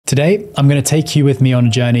Today, I'm going to take you with me on a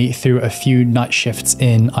journey through a few night shifts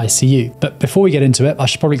in ICU. But before we get into it, I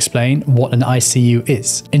should probably explain what an ICU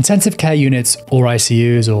is. Intensive care units, or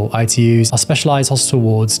ICUs or ITUs, are specialized hospital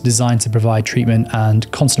wards designed to provide treatment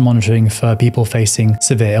and constant monitoring for people facing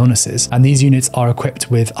severe illnesses. And these units are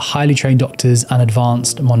equipped with highly trained doctors and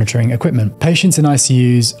advanced monitoring equipment. Patients in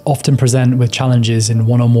ICUs often present with challenges in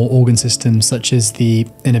one or more organ systems, such as the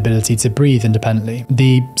inability to breathe independently.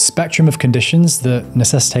 The spectrum of conditions that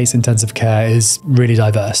necessitate intensive care is really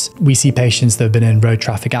diverse. We see patients that have been in road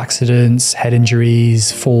traffic accidents, head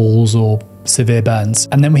injuries, falls, or severe burns.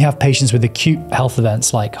 And then we have patients with acute health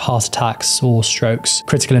events like heart attacks or strokes,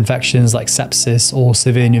 critical infections like sepsis or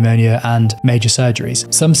severe pneumonia, and major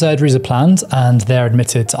surgeries. Some surgeries are planned and they're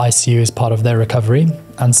admitted to ICU as part of their recovery,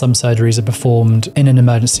 and some surgeries are performed in an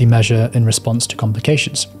emergency measure in response to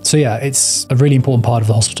complications. So yeah, it's a really important part of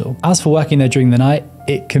the hospital. As for working there during the night,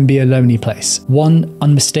 it can be a lonely place. One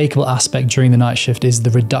unmistakable aspect during the night shift is the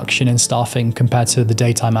reduction in staffing compared to the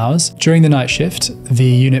daytime hours. During the night shift, the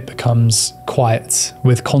unit becomes quiet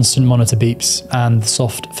with constant monitor beeps and the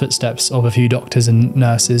soft footsteps of a few doctors and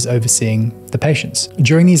nurses overseeing the patients.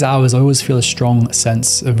 During these hours, I always feel a strong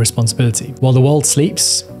sense of responsibility. While the world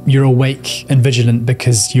sleeps, you're awake and vigilant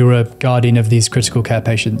because you're a guardian of these critical care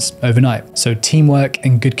patients overnight. So teamwork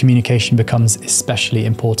and good communication becomes especially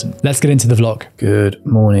important. Let's get into the vlog. Good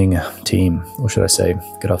morning, team, or should I say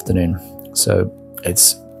good afternoon. So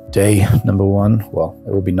it's day number one. Well,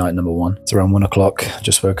 it will be night number one. It's around 1 o'clock.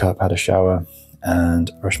 Just woke up, had a shower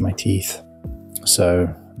and brushed my teeth.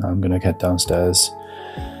 So now I'm gonna get downstairs,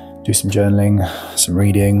 do some journaling, some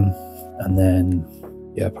reading, and then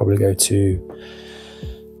yeah, probably go to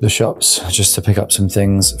the shops just to pick up some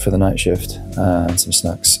things for the night shift and some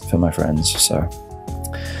snacks for my friends. So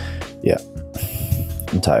yeah,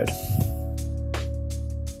 I'm tired.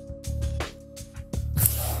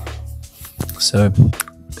 So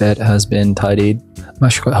bed has been tidied. I'm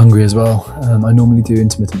actually quite hungry as well. I normally do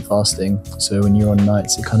intermittent fasting, so when you're on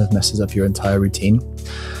nights it kind of messes up your entire routine.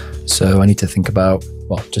 So I need to think about,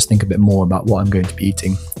 well, just think a bit more about what I'm going to be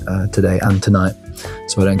eating today and tonight,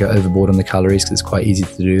 so I don't go overboard on the calories, because it's quite easy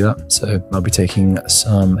to do that. So I'll be taking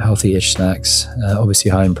some healthy-ish snacks,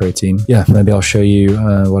 obviously high in protein. Yeah, maybe I'll show you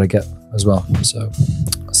what I get as well. So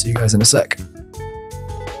I'll see you guys in a sec.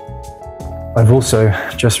 I've also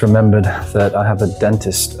just remembered that I have a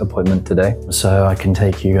dentist appointment today, so I can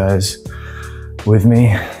take you guys with me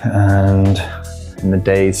and in the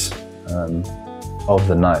days of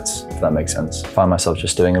the nights, if that makes sense. I find myself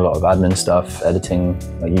just doing a lot of admin stuff, editing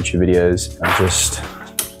like YouTube videos, and just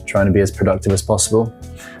trying to be as productive as possible.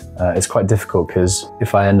 It's quite difficult because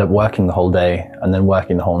if I end up working the whole day and then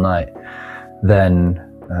working the whole night, then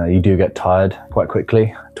you do get tired quite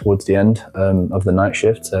quickly towards the end of the night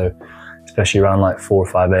shift. So especially around like 4 or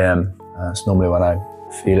 5 a.m. It's normally when I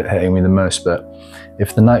feel it hitting me the most. But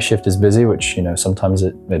if the night shift is busy, which, you know, sometimes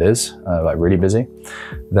it is, like really busy,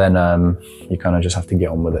 then you kind of just have to get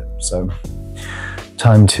on with it. So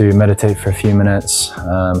time to meditate for a few minutes,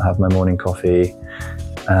 have my morning coffee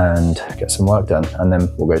and get some work done, and then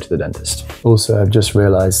we'll go to the dentist. Also, I've just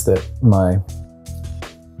realized that my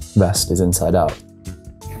vest is inside out.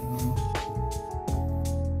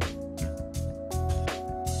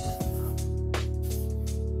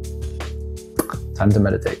 Time to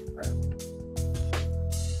meditate.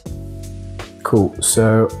 Cool,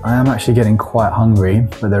 so I am actually getting quite hungry,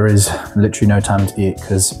 but there is literally no time to eat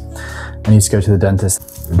because I need to go to the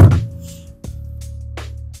dentist.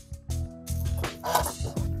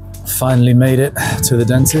 Finally made it to the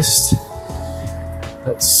dentist.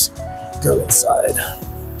 Let's go inside.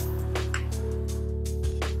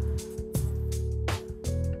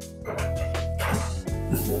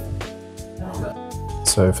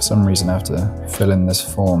 So for some reason I have to fill in this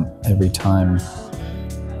form every time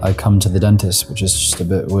I come to the dentist, which is just a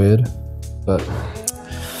bit weird, but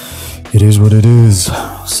it is what it is.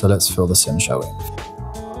 So let's fill this in, shall we?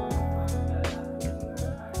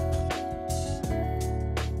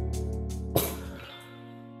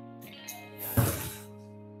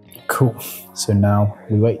 Cool, so now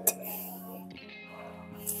we wait.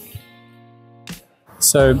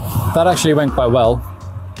 So that actually went quite well.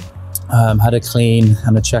 Had a clean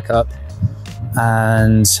and a checkup,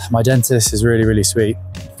 and my dentist is really, really sweet.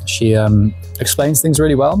 She explains things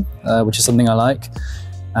really well, which is something I like,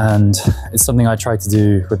 and it's something I try to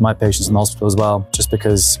do with my patients in the hospital as well, just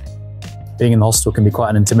because being in the hospital can be quite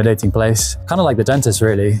an intimidating place. Kind of like the dentist,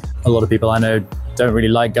 really. A lot of people I know don't really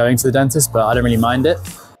like going to the dentist, but I don't really mind it.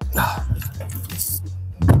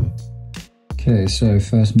 Okay, so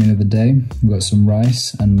first meal of the day, we've got some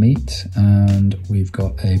rice and meat, and we've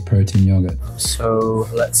got a protein yogurt. So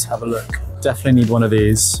let's have a look. Definitely need one of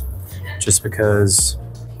these, just because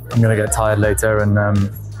I'm gonna get tired later, and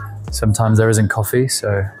sometimes there isn't coffee,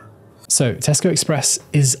 so. So Tesco Express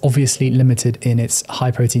is obviously limited in its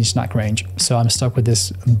high protein snack range. So I'm stuck with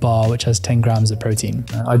this bar, which has 10 grams of protein.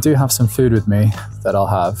 I do have some food with me that I'll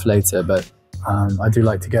have later, but I do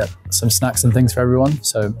like to get some snacks and things for everyone.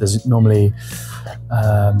 So there's normally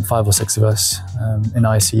 5 or 6 of us in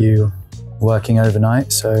ICU working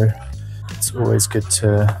overnight. So it's always good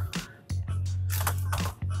to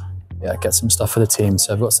get some stuff for the team.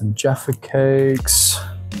 So I've got some Jaffa cakes.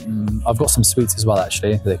 I've got some sweets as well,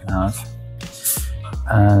 actually, that they can have.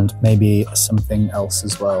 And maybe something else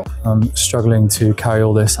as well. I'm struggling to carry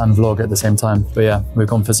all this and vlog at the same time. But yeah, we've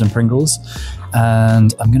gone for some Pringles.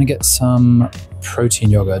 And I'm gonna get some protein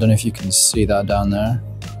yogurt. I don't know if you can see that down there.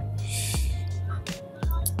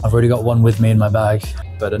 I've already got one with me in my bag,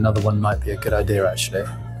 but another one might be a good idea, actually.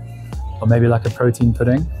 Or maybe like a protein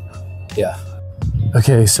pudding. Yeah.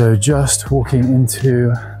 Okay, so just walking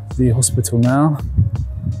into the hospital now.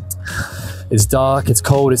 It's dark, it's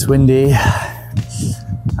cold, it's windy,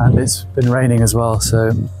 and it's been raining as well,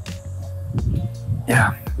 so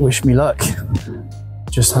yeah, wish me luck.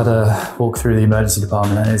 Just had a walk through the emergency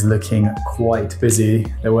department and it's looking quite busy.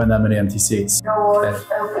 There weren't that many empty seats. Okay.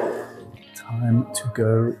 Time to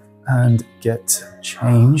go and get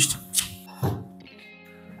changed.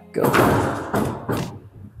 Go.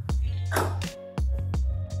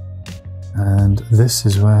 And this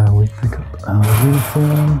is where we pick up our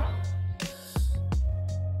uniform.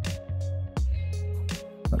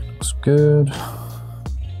 That looks good.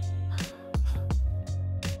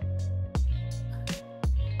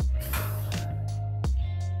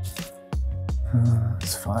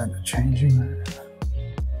 It's fine, changing that.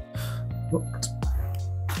 Looked.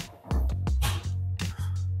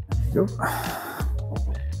 There you go.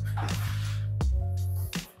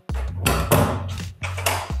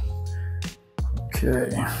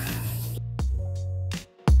 Okay.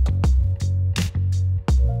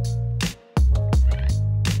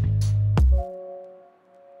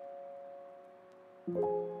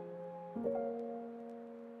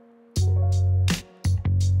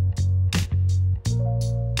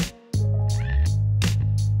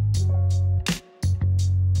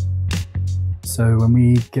 So when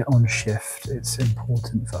we get on shift, it's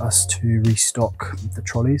important for us to restock the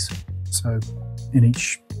trolleys. So in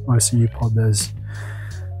each ICU pod, there's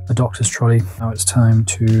a doctor's trolley. Now it's time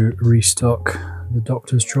to restock the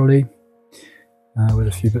doctor's trolley with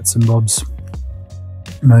a few bits and bobs.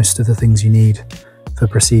 Most of the things you need for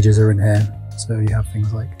procedures are in here. So you have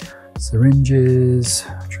things like syringes,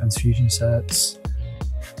 transfusion sets.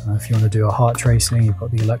 If you want to do a heart tracing, you've got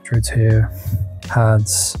the electrodes here,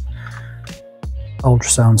 pads,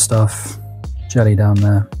 ultrasound stuff, jelly down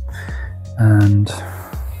there, and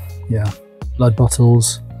yeah, blood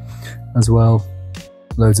bottles as well,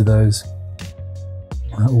 loads of those.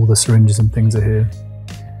 All the syringes and things are here,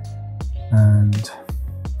 and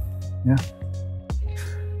yeah,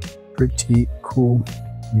 pretty cool.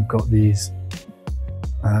 You've got these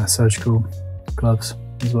surgical gloves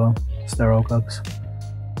as well, sterile gloves,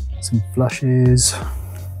 some flushes,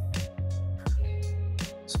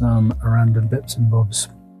 some random bits and bobs,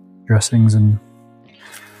 dressings and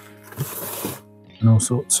all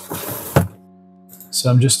sorts. So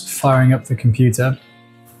I'm just firing up the computer.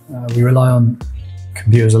 We rely on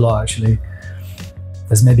computers a lot, actually.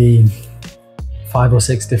 There's maybe 5 or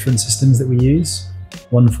 6 different systems that we use.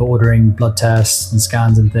 One for ordering blood tests and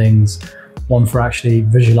scans and things. One for actually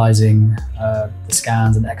visualizing the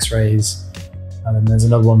scans and x-rays. And then there's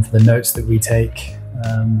another one for the notes that we take.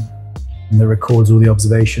 And that records all the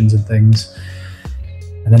observations and things.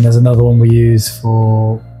 And then there's another one we use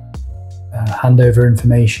for handover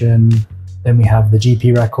information. Then we have the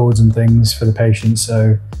GP records and things for the patient.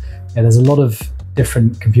 So yeah, there's a lot of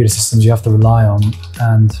different computer systems you have to rely on,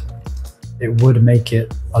 and it would make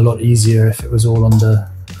it a lot easier if it was all under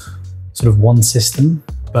sort of one system,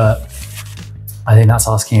 but I think that's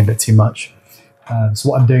asking a bit too much. So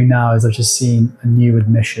what I'm doing now is I've just seen a new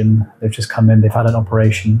admission. They've just come in, they've had an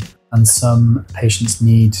operation, and some patients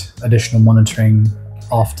need additional monitoring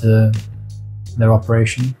after their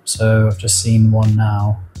operation. So I've just seen one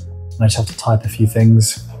now, and I just have to type a few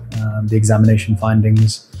things, the examination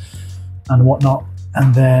findings and whatnot.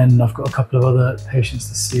 And then I've got a couple of other patients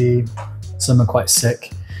to see. Some are quite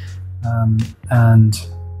sick and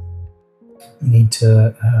need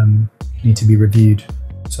to be reviewed.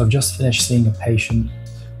 So I've just finished seeing a patient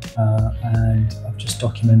and I've just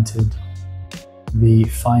documented the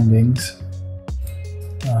findings.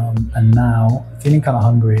 And now I'm feeling kind of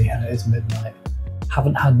hungry, and it is midnight.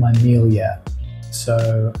 Haven't had my meal yet,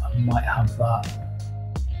 so I might have that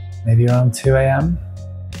maybe around 2 a.m.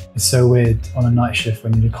 It's so weird on a night shift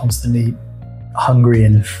when you're constantly hungry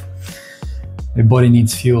and your body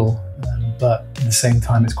needs fuel, but at the same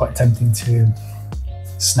time it's quite tempting to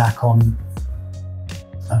snack on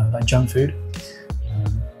like junk food,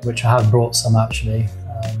 which I have brought some actually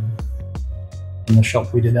from the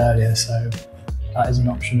shop we did earlier, so that is an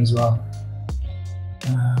option as well.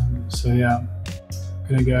 So yeah, I'm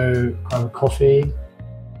gonna go grab a coffee,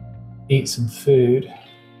 eat some food,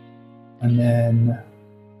 and then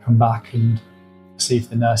come back and see if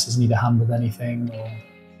the nurses need a hand with anything,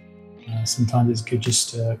 or sometimes it's good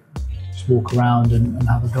just to walk around and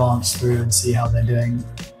have a glance through and see how they're doing,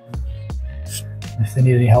 if they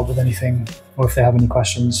need any help with anything, or if they have any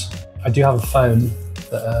questions. I do have a phone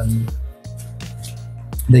that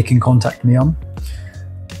they can contact me on,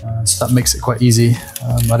 so that makes it quite easy.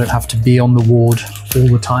 I don't have to be on the ward all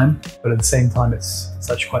the time, but at the same time it's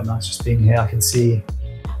actually quite nice just being here. I can see,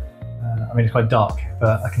 I mean it's quite dark,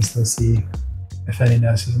 but I can still see if any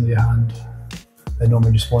nurses need a hand. They're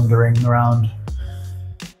normally just wandering around.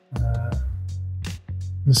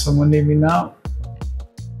 Does someone need me now?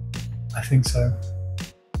 I think so.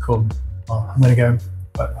 Cool. Well, I'm gonna go,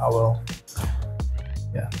 but I will,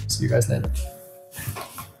 yeah, see you guys later.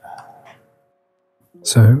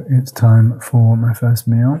 So it's time for my first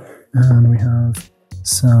meal, and we have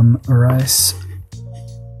some rice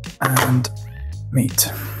and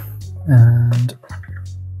meat and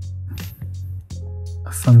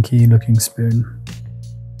a funky looking spoon.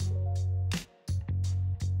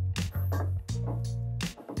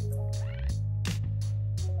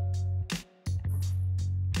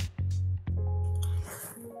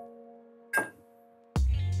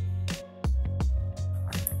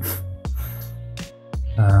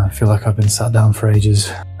 I feel like I've been sat down for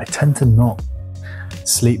ages. I tend to not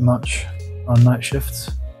sleep much on night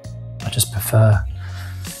shifts. I just prefer,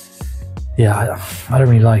 yeah, I don't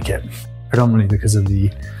really like it. Predominantly because of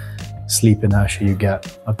the sleep inertia you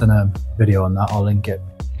get. I've done a video on that, I'll link it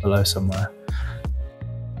below somewhere.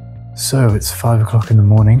 So it's 5 o'clock in the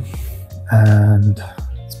morning and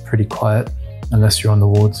it's pretty quiet unless you're on the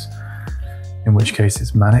wards, in which case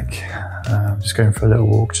it's manic. I'm just going for a little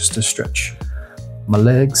walk just to stretch my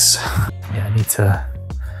legs. Yeah, I need to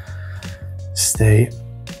stay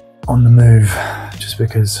on the move just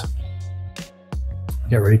because I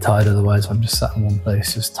get really tired otherwise. I'm just sat in one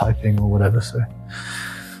place just typing or whatever, so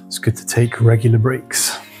it's good to take regular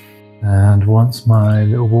breaks. And once my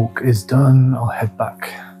little walk is done, I'll head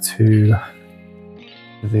back to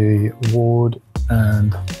the ward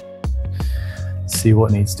and see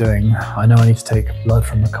what needs doing. I know I need to take blood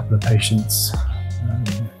from a couple of patients,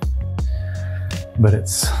 but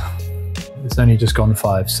it's only just gone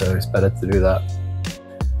 5, so it's better to do that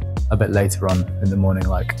a bit later on in the morning,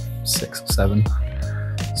 like 6 or 7,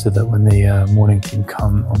 so that when the morning team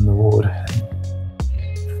come on the ward,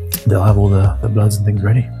 they'll have all the bloods and things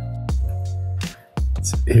ready.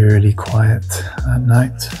 It's eerily quiet at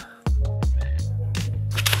night.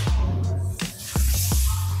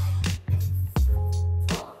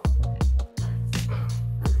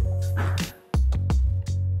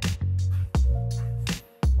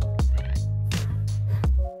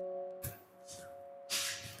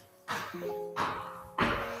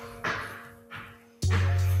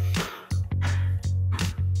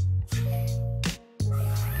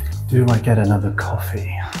 Do I get another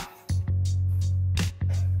coffee?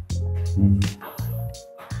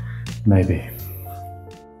 Maybe.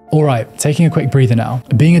 All right, taking a quick breather now.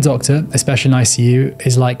 Being a doctor, especially in ICU,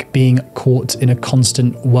 is like being caught in a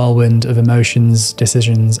constant whirlwind of emotions,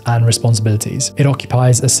 decisions, and responsibilities. It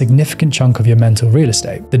occupies a significant chunk of your mental real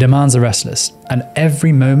estate. The demands are restless, and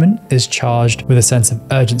every moment is charged with a sense of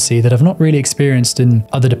urgency that I've not really experienced in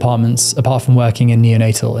other departments apart from working in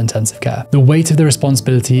neonatal intensive care. The weight of the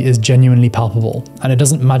responsibility is genuinely palpable, and it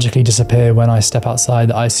doesn't magically disappear when I step outside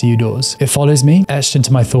the ICU doors. It follows me, etched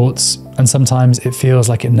into my thoughts, and sometimes it feels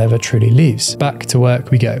like it never truly leaves. Back to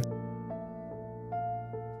work we go.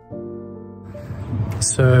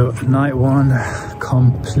 So night 1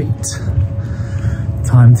 complete.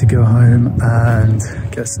 Time to go home and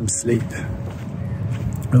get some sleep.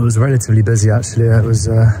 It was relatively busy actually. It was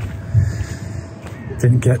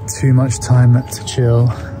didn't get too much time to chill,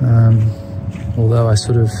 although I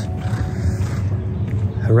sort of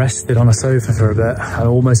rested on a sofa for a bit. I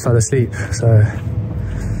almost fell asleep, so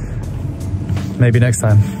maybe next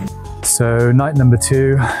time. So night number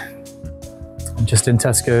 2, I'm just in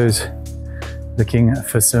Tesco's looking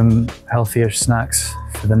for some healthier snacks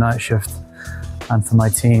for the night shift. and for my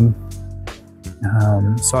team.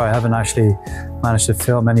 Sorry, I haven't actually managed to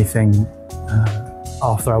film anything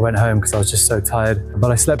after I went home because I was just so tired.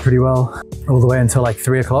 But I slept pretty well all the way until like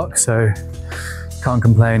 3 o'clock, so can't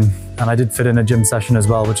complain. And I did fit in a gym session as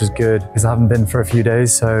well, which is good because I haven't been for a few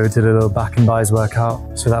days, so did a little back and buys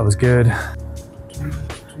workout, so that was good.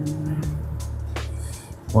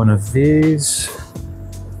 One of these.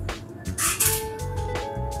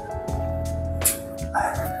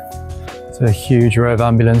 So a huge row of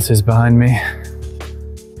ambulances behind me.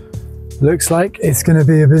 Looks like it's gonna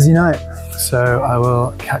be a busy night. So I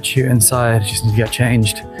will catch you inside, just need to get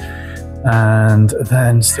changed and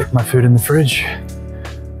then stick my food in the fridge.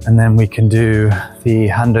 And then we can do the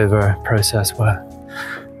handover process where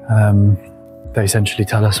they essentially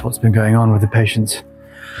tell us what's been going on with the patients.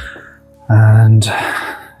 And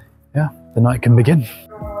yeah, the night can begin.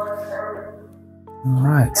 All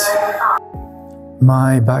right.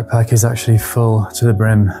 My backpack is actually full to the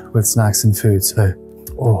brim with snacks and food. So,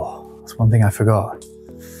 oh, that's one thing I forgot.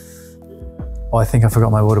 Oh, I think I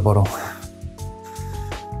forgot my water bottle.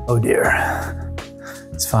 Oh dear.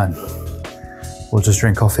 It's fine. We'll just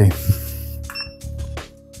drink coffee.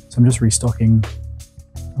 So I'm just restocking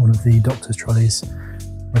one of the doctor's trolleys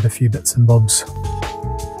with a few bits and bobs.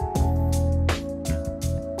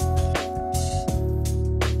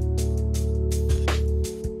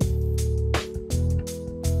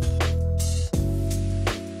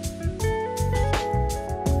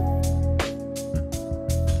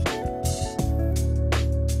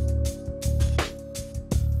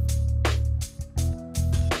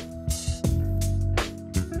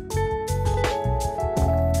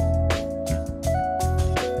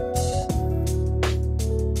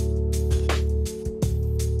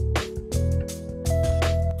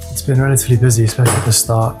 It's been relatively busy, especially at the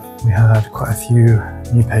start. We had quite a few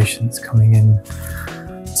new patients coming in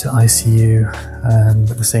to ICU, and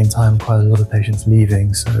at the same time quite a lot of patients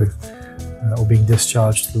leaving, so or being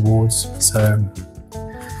discharged to the wards. So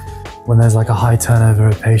when there's like a high turnover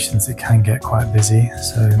of patients, it can get quite busy.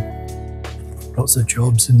 So lots of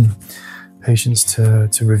jobs and patients to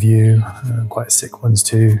review, quite sick ones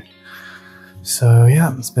too. So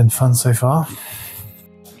yeah, it's been fun so far.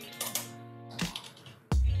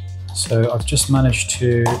 So I've just managed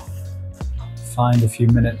to find a few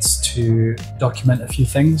minutes to document a few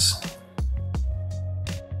things.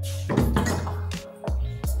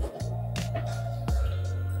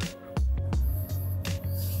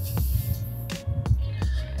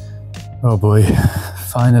 Oh boy,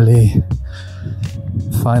 finally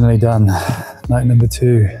done. Night number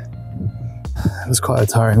 2. It was quite a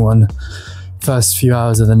tiring one. First few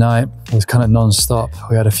hours of the night was kind of non-stop.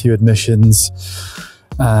 We had a few admissions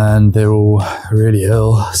and they're all really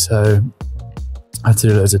ill, so I had to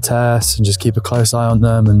do loads of tests and just keep a close eye on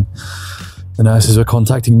them, and the nurses were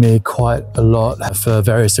contacting me quite a lot for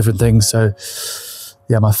various different things. So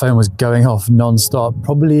yeah, my phone was going off non-stop,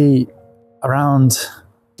 probably around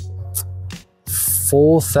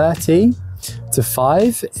 4:30 to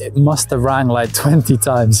 5. It must have rang like 20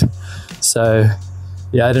 times. So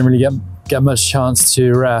yeah, I didn't really get much chance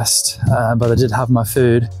to rest, but I did have my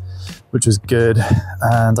food, which was good.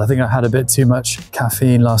 And I think I had a bit too much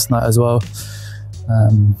caffeine last night as well,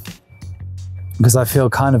 because I feel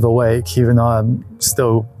kind of awake even though I'm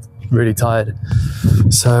still really tired.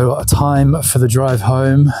 So time for the drive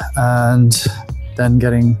home and then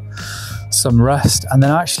getting some rest. And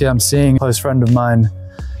then actually I'm seeing a close friend of mine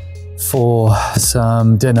for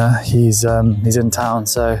some dinner. He's in town,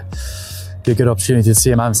 so be a good opportunity to see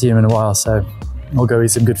him. I haven't seen him in a while, so I'll go eat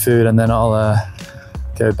some good food and then I'll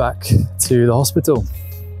go back to the hospital.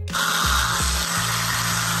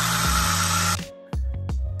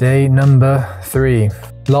 Day number 3.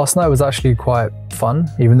 Last night was actually quite fun,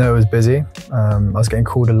 even though it was busy. I was getting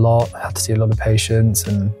called a lot. I had to see a lot of patients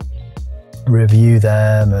and review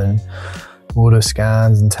them and order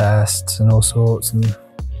scans and tests and all sorts. And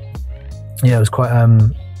yeah, it was quite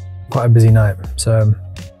a busy night. So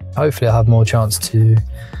hopefully I'll have more chance to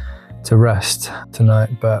rest tonight,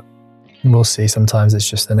 but we'll see. Sometimes it's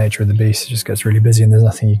just the nature of the beast. It just gets really busy and there's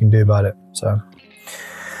nothing you can do about it. So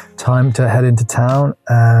time to head into town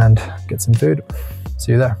and get some food.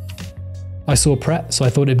 See you there. I saw Pret, so I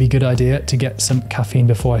thought it'd be a good idea to get some caffeine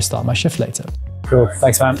before I start my shift later. Cool,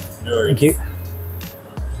 thanks man. Thank you.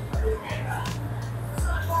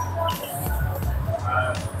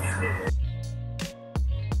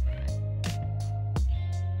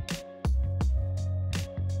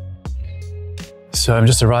 So I'm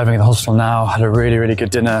just arriving at the hospital now. Had a really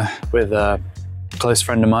good dinner with a close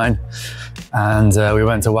friend of mine, and we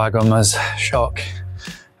went to Wagomma's Shock.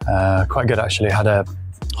 Quite good actually. Had a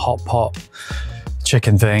hot pot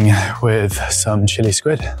chicken thing with some chili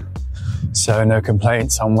squid. So no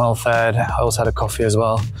complaints, I'm well fed. I also had a coffee as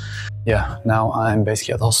well. Yeah, now I'm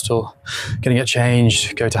basically at the hospital, gonna get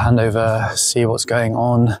changed, go to handover, see what's going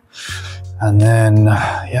on, and then,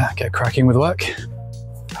 yeah, get cracking with work.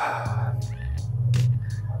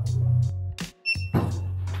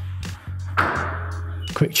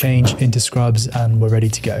 Quick change into scrubs and we're ready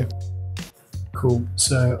to go. Cool,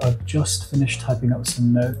 so I've just finished typing up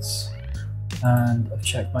some notes and I've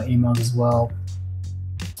checked my emails as well.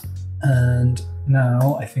 And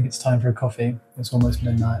now I think it's time for a coffee. It's almost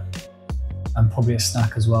midnight. And probably a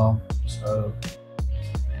snack as well. So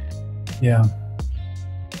yeah.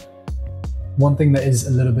 One thing that is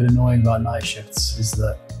a little bit annoying about night shifts is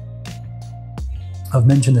that I've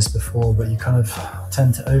mentioned this before, but you kind of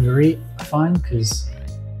tend to overeat, I find, because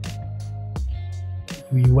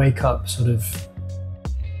you wake up sort of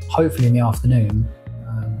hopefully in the afternoon,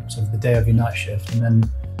 sort of the day of your night shift, and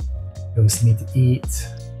then you obviously need to eat.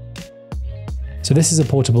 So this is a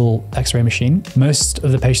portable X-ray machine. Most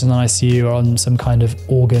of the patients in ICU are on some kind of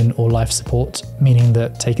organ or life support, meaning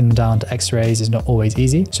that taking them down to X-rays is not always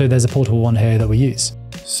easy. So there's a portable one here that we use.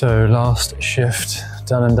 So last shift,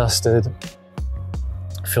 done and dusted.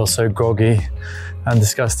 I feel so groggy and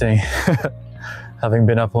disgusting, having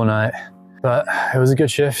been up all night. But it was a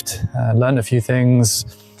good shift. Learned a few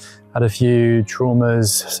things, had a few traumas.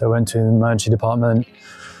 So went to the emergency department,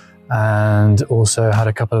 and also had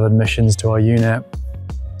a couple of admissions to our unit,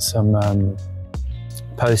 some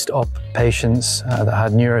post-op patients that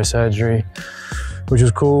had neurosurgery, which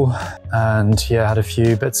was cool. And yeah, had a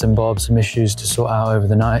few bits and bobs, some issues to sort out over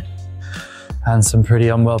the night, and some pretty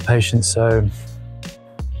unwell patients. So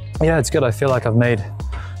yeah, it's good. I feel like I've made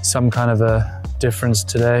some kind of a difference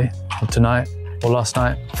today, or tonight, or last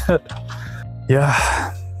night.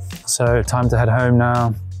 Yeah, so time to head home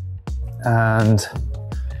now and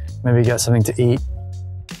maybe get something to eat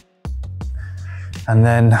and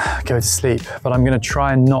then go to sleep. But I'm gonna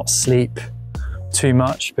try and not sleep too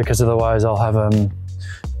much, because otherwise I'll have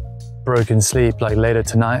broken sleep like later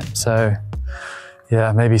tonight. So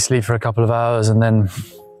yeah, maybe sleep for a couple of hours and then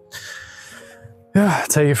yeah,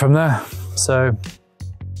 take it from there. So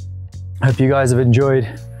I hope you guys have enjoyed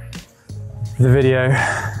the video.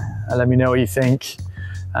 Let me know what you think,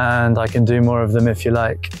 and I can do more of them if you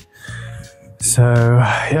like. So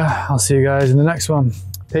yeah, I'll see you guys in the next one.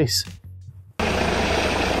 Peace.